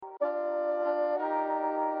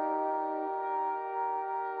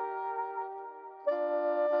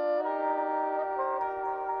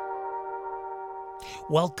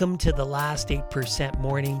Welcome to the Last 8%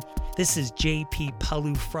 Morning. This is JP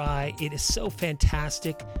Palufry. It is so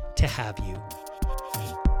fantastic to have you.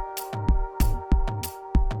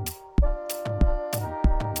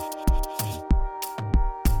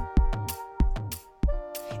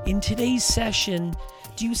 In today's session,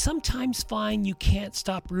 do you sometimes find you can't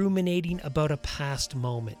stop ruminating about a past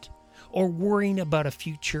moment or worrying about a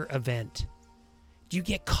future event? Do you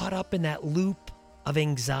get caught up in that loop of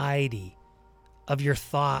anxiety, of your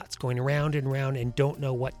thoughts going around and around and don't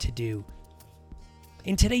know what to do?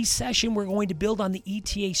 In today's session, we're going to build on the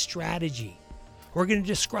ETA strategy. We're going to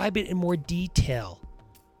describe it in more detail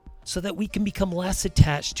so that we can become less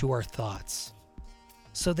attached to our thoughts,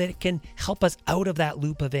 so that it can help us out of that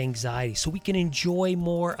loop of anxiety, so we can enjoy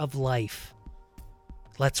more of life.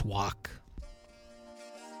 Let's walk.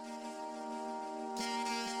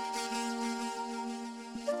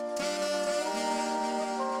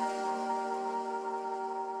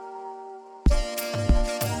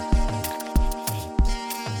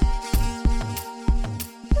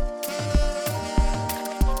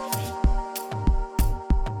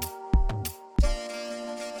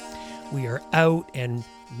 We are out and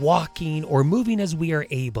walking or moving as we are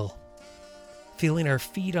able, feeling our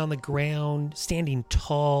feet on the ground, standing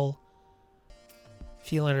tall,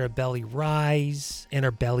 feeling our belly rise and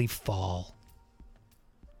our belly fall.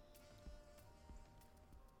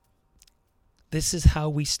 This is how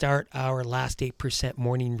we start our Last 8%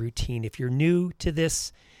 morning routine. If you're new to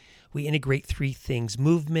this, we integrate three things.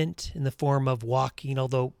 Movement in the form of walking,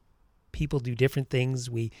 although people do different things.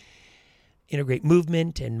 We integrate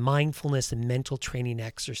movement and mindfulness and mental training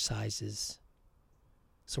exercises.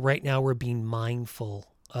 So right now we're being mindful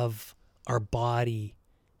of our body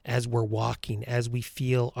as we're walking, as we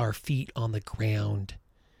feel our feet on the ground,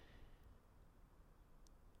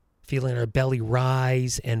 feeling our belly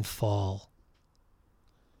rise and fall.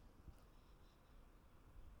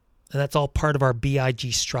 And that's all part of our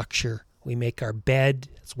BIG structure. We make our bed,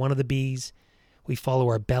 that's one of the B's. We follow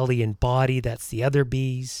our belly and body, that's the other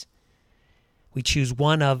B's. We choose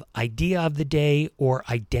one of idea of the day or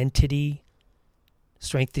identity,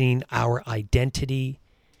 strengthening our identity.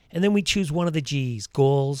 And then we choose one of the G's,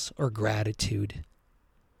 goals or gratitude.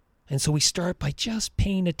 And so we start by just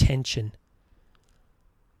paying attention.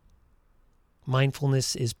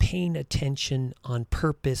 Mindfulness is paying attention on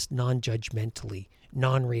purpose, non-judgmentally,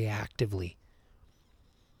 non-reactively.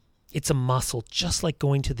 It's a muscle, just like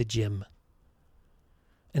going to the gym.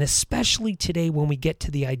 And especially today when we get to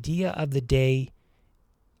the idea of the day,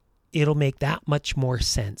 it'll make that much more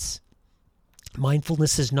sense.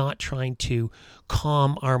 Mindfulness is not trying to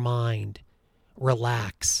calm our mind,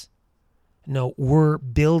 relax. No, we're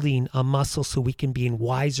building a muscle so we can be in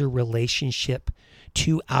wiser relationship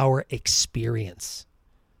to our experience.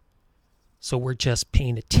 So we're just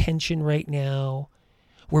paying attention right now.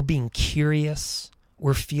 We're being curious.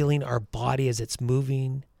 We're feeling our body as it's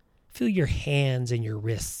moving. Feel your hands and your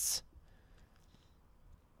wrists.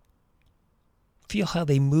 Feel how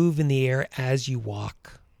they move in the air as you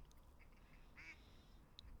walk.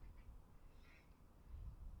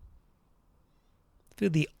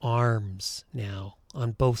 Feel the arms now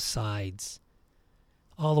on both sides,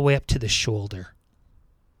 all the way up to the shoulder.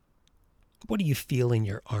 What do you feel in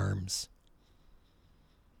your arms?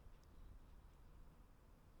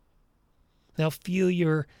 Now feel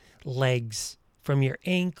your legs from your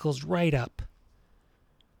ankles right up,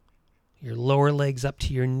 your lower legs up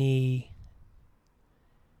to your knee.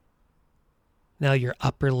 Now your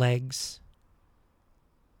upper legs.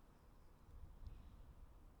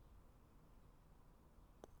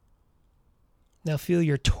 Now feel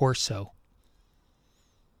your torso,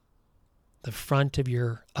 the front of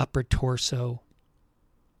your upper torso.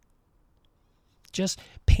 Just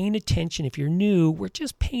paying attention. If you're new, we're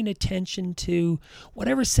just paying attention to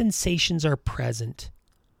whatever sensations are present.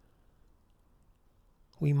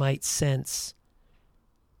 We might sense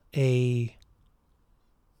a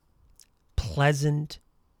pleasant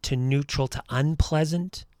to neutral to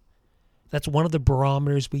unpleasant. That's one of the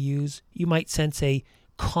barometers we use. You might sense a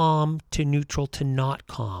calm to neutral to not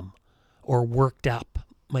calm, or worked up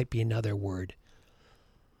might be another word.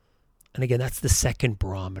 And again, that's the second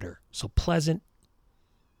barometer. So pleasant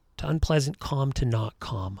to unpleasant, calm to not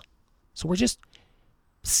calm. So we're just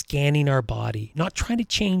scanning our body, not trying to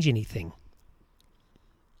change anything.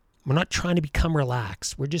 We're not trying to become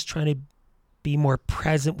relaxed. We're just trying to be more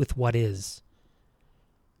present with what is,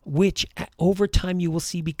 which over time you will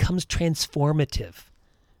see becomes transformative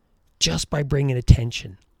just by bringing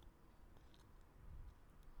attention.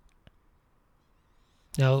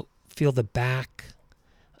 Now feel the back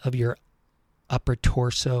of your upper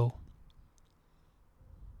torso.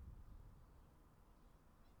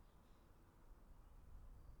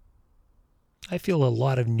 I feel a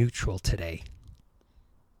lot of neutral today.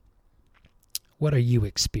 What are you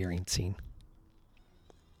experiencing?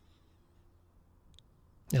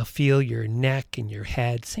 Now feel your neck and your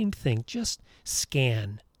head. Same thing. Just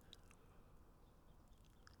scan.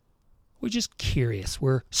 We're just curious.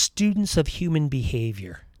 We're students of human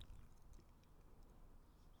behavior.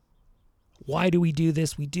 Why do we do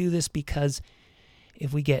this? We do this because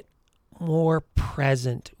if we get more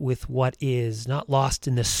present with what is, not lost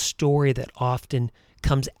in the story that often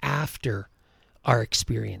comes after our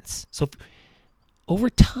experience. So over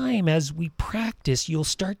time, as we practice, you'll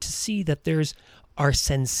start to see that there's our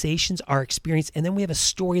sensations, our experience, and then we have a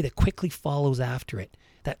story that quickly follows after it.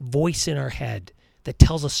 That voice in our head that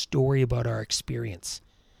tells a story about our experience.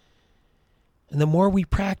 And the more we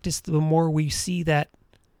practice, the more we see that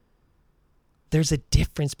there's a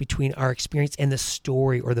difference between our experience and the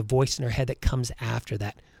story or the voice in our head that comes after,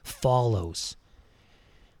 that follows.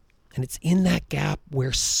 And it's in that gap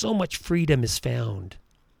where so much freedom is found.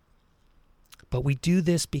 But we do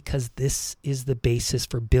this because this is the basis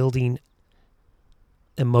for building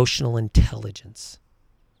emotional intelligence.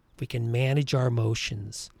 We can manage our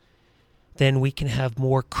emotions. Then we can have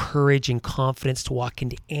more courage and confidence to walk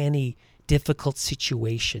into any difficult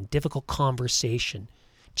situation, difficult conversation,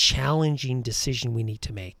 challenging decision we need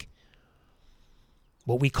to make.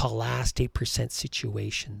 What we call last 8%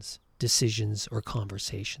 situations, decisions, or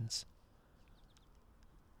conversations.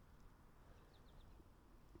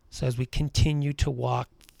 So as we continue to walk,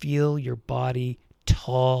 feel your body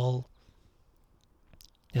tall.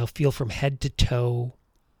 Now feel from head to toe.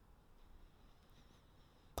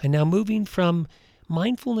 And now moving from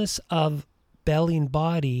mindfulness of belly and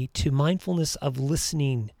body to mindfulness of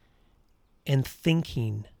listening and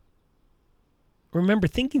thinking. Remember,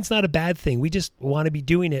 thinking's not a bad thing. We just want to be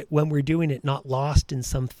doing it when we're doing it, not lost in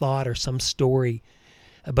some thought or some story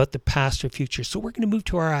about the past or future. So we're going to move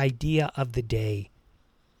to our idea of the day.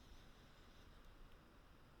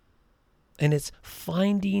 And it's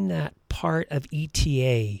finding that part of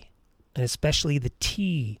ETA, and especially the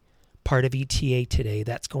T part of ETA today,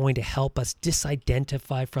 that's going to help us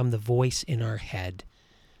disidentify from the voice in our head.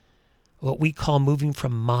 What we call moving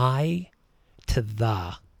from my to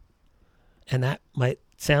the. And that might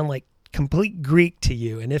sound like complete Greek to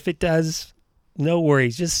you. And if it does, no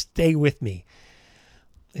worries. Just stay with me.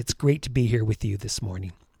 It's great to be here with you this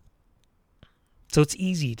morning. So it's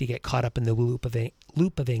easy to get caught up in the loop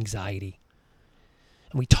of anxiety.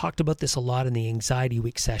 And we talked about this a lot in the Anxiety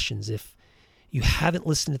Week sessions. If you haven't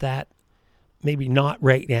listened to that, maybe not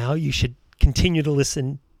right now, you should continue to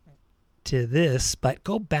listen to this, but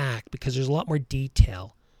go back because there's a lot more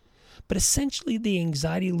detail. But essentially the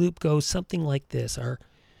anxiety loop goes something like this.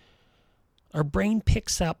 Our brain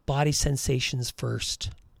picks up body sensations first.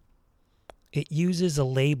 It uses a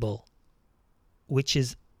label, which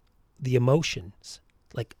is the emotions.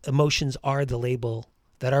 Like emotions are the label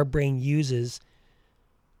that our brain uses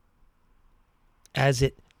as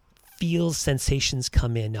it feels sensations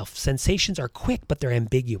come in. Now, sensations are quick, but they're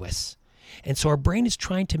ambiguous. And so our brain is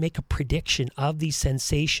trying to make a prediction of these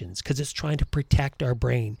sensations because it's trying to protect our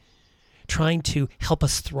brain, trying to help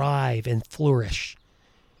us thrive and flourish.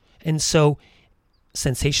 And so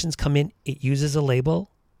sensations come in, it uses a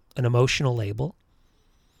label, an emotional label,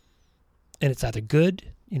 and it's either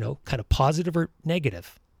good, kind of positive or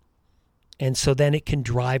negative. And so then it can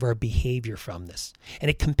drive our behavior from this. And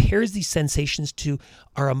it compares these sensations to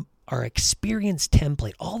our experience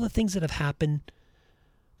template, all the things that have happened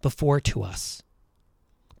before to us.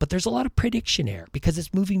 But there's a lot of prediction error because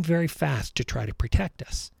it's moving very fast to try to protect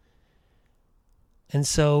us. And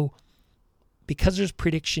so because there's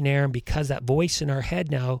prediction error and because that voice in our head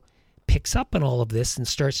now picks up on all of this and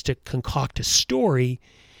starts to concoct a story,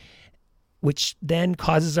 which then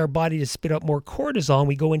causes our body to spit out more cortisol, and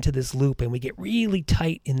we go into this loop and we get really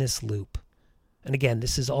tight in this loop. And again,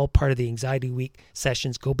 this is all part of the Anxiety Week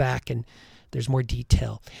sessions. Go back and there's more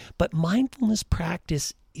detail. But mindfulness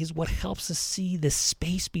practice is what helps us see the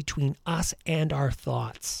space between us and our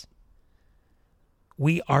thoughts.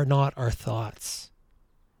 We are not our thoughts.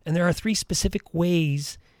 And there are 3 specific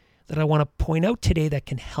ways that I want to point out today that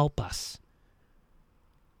can help us.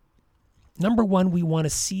 Number 1, we want to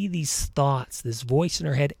see these thoughts, this voice in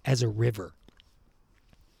our head, as a river.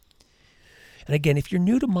 And again, if you're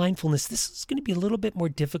new to mindfulness, this is going to be a little bit more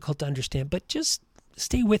difficult to understand, but just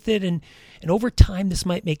stay with it. And over time, this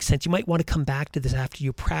might make sense. You might want to come back to this after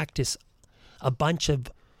you practice a bunch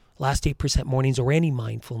of last 8% mornings or any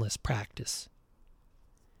mindfulness practice.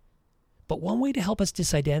 But one way to help us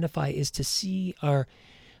disidentify is to see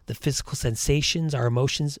the physical sensations, our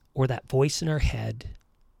emotions, or that voice in our head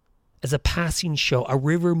as a passing show, a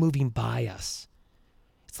river moving by us.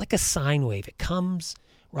 It's like a sine wave. It comes,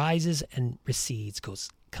 rises, and recedes,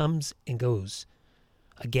 comes and goes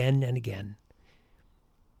again and again.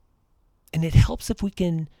 And it helps if we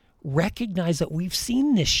can recognize that we've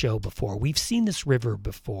seen this show before. We've seen this river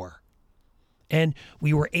before. And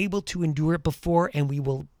we were able to endure it before, and we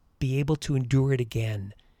will be able to endure it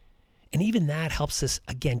again. And even that helps us,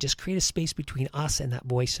 again, just create a space between us and that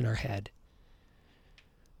voice in our head.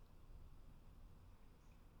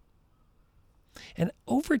 And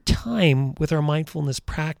over time, with our mindfulness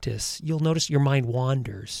practice, you'll notice your mind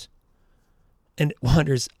wanders. And it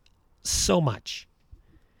wanders so much.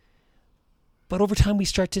 But over time, we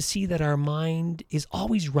start to see that our mind is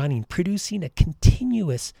always running, producing a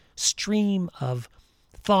continuous stream of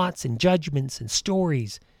thoughts and judgments and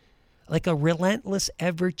stories, like a relentless,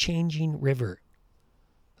 ever-changing river.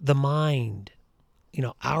 The mind,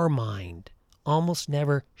 our mind, almost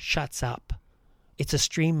never shuts up. It's a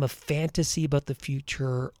stream of fantasy about the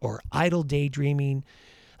future, or idle daydreaming,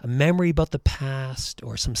 a memory about the past,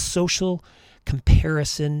 or some social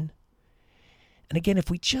comparison. And again, if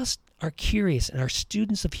we just are curious and are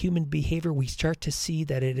students of human behavior, we start to see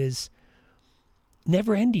that it is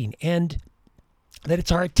never ending, and that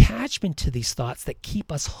it's our attachment to these thoughts that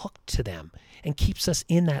keep us hooked to them and keeps us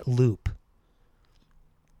in that loop.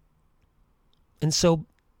 And so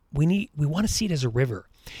we want to see it as a river.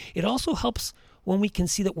 It also helps when we can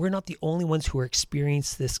see that we're not the only ones who are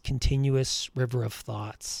experiencing this continuous river of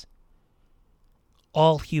thoughts.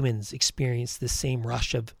 All humans experience this same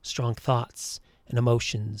rush of strong thoughts and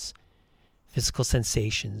emotions, physical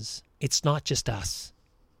sensations. It's not just us.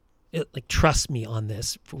 Trust me on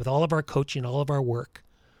this. With all of our coaching, all of our work,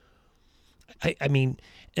 I mean,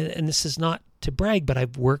 and this is not to brag, but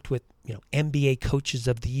I've worked with MBA coaches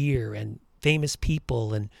of the year and famous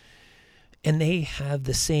people, and they have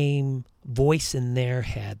the same voice in their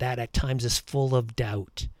head that at times is full of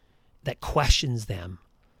doubt, that questions them,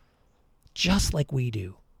 just like we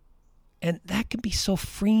do. And that can be so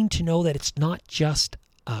freeing to know that it's not just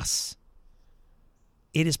us.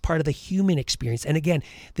 It is part of the human experience. And again,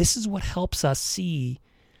 this is what helps us see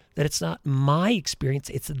that it's not my experience,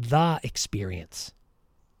 it's the experience.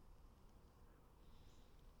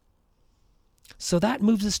 So that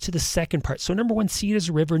moves us to the second part. So number one, see it as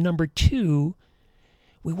a river. Number two,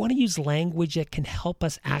 we want to use language that can help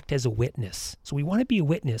us act as a witness. So we want to be a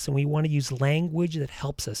witness, and we want to use language that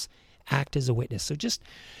helps us act as a witness. So just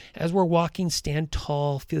as we're walking, stand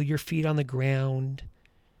tall, feel your feet on the ground,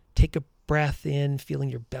 take a breath in, feeling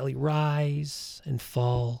your belly rise and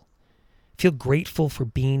fall. Feel grateful for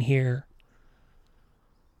being here.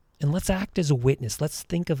 And let's act as a witness. Let's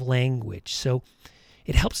think of language. So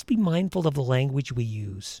it helps to be mindful of the language we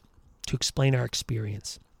use to explain our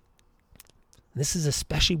experience. This is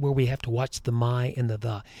especially where we have to watch the my and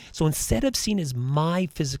the. So instead of seeing as my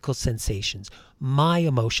physical sensations, my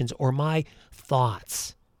emotions, or my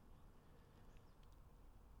thoughts,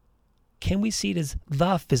 can we see it as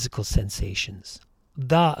the physical sensations,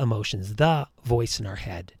 the emotions, the voice in our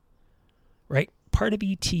head? Right? Part of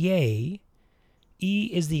ETA, E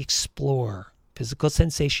is the explore, physical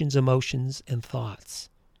sensations, emotions, and thoughts.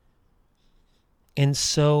 And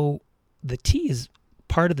so the T is,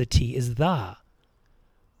 part of the T is the.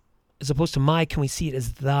 As opposed to my, can we see it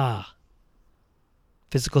as the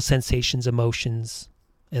physical sensations, emotions,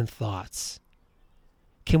 and thoughts?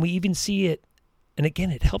 Can we even see it? And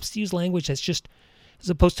again, it helps to use language that's just, as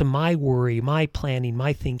opposed to my worry, my planning,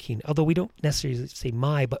 my thinking, although we don't necessarily say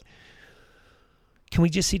my, but can we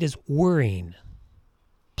just see it as worrying,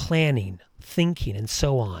 planning, thinking, and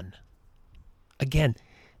so on? Again,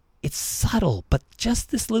 it's subtle, but just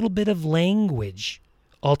this little bit of language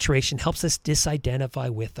alteration helps us disidentify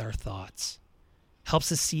with our thoughts,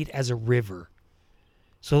 helps us see it as a river.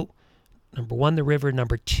 So, number one, the river.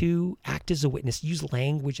 Number two, act as a witness. Use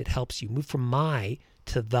language that helps you move from my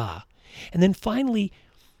to the. And then finally,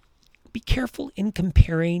 be careful in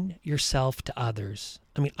comparing yourself to others.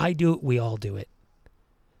 I mean, I do it, we all do it.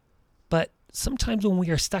 But sometimes when we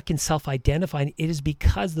are stuck in self-identifying, it is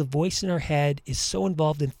because the voice in our head is so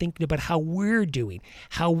involved in thinking about how we're doing,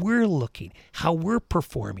 how we're looking, how we're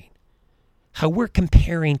performing, how we're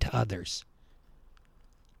comparing to others.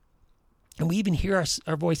 And we even hear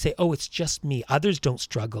our voice say, oh, it's just me. Others don't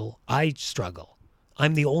struggle. I struggle.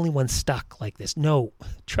 I'm the only one stuck like this. No,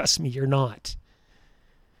 trust me, you're not.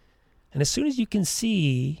 And as soon as you can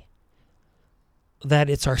see that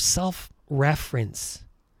it's our self-reference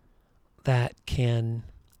that can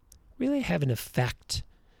really have an effect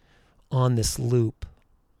on this loop,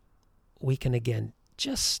 we can again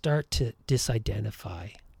just start to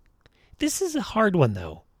disidentify. This is a hard one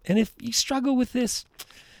though. And if you struggle with this,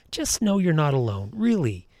 just know you're not alone,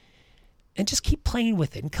 really. And just keep playing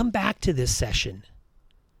with it and come back to this session.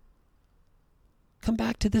 Come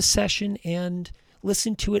back to this session and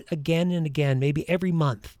listen to it again and again, maybe every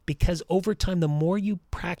month, because over time, the more you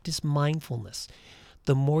practice mindfulness,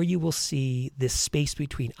 the more you will see this space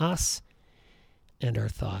between us and our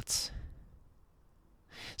thoughts.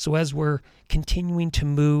 So as we're continuing to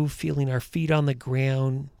move, feeling our feet on the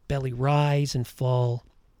ground, belly rise and fall,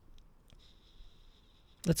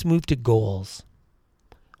 let's move to goals.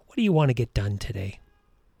 What do you want to get done today?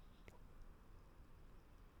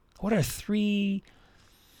 What are 3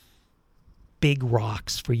 big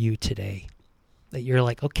rocks for you today that you're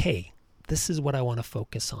like, okay, this is what I want to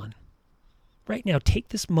focus on? Right now, take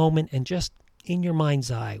this moment and just in your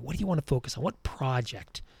mind's eye, what do you want to focus on? What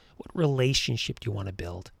project? What relationship do you want to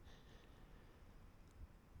build?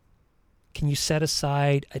 Can you set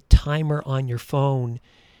aside a timer on your phone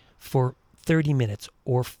for 30 minutes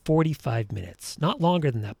or 45 minutes? Not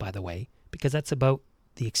longer than that, by the way, because that's about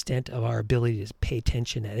the extent of our ability to pay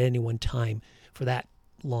attention at any one time for that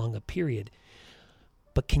long a period.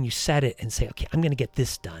 But can you set it and say, okay, I'm going to get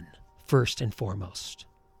this done first and foremost?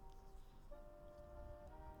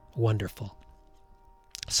 Wonderful.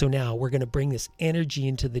 So now we're going to bring this energy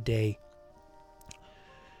into the day,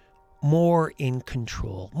 more in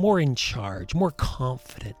control, more in charge, more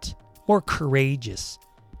confident, more courageous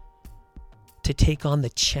to take on the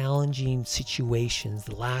challenging situations,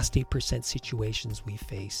 the last 8% situations we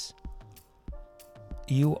face.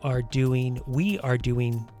 We are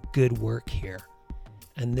doing good work here.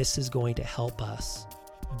 And this is going to help us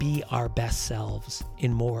be our best selves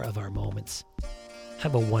in more of our moments.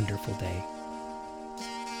 Have a wonderful day.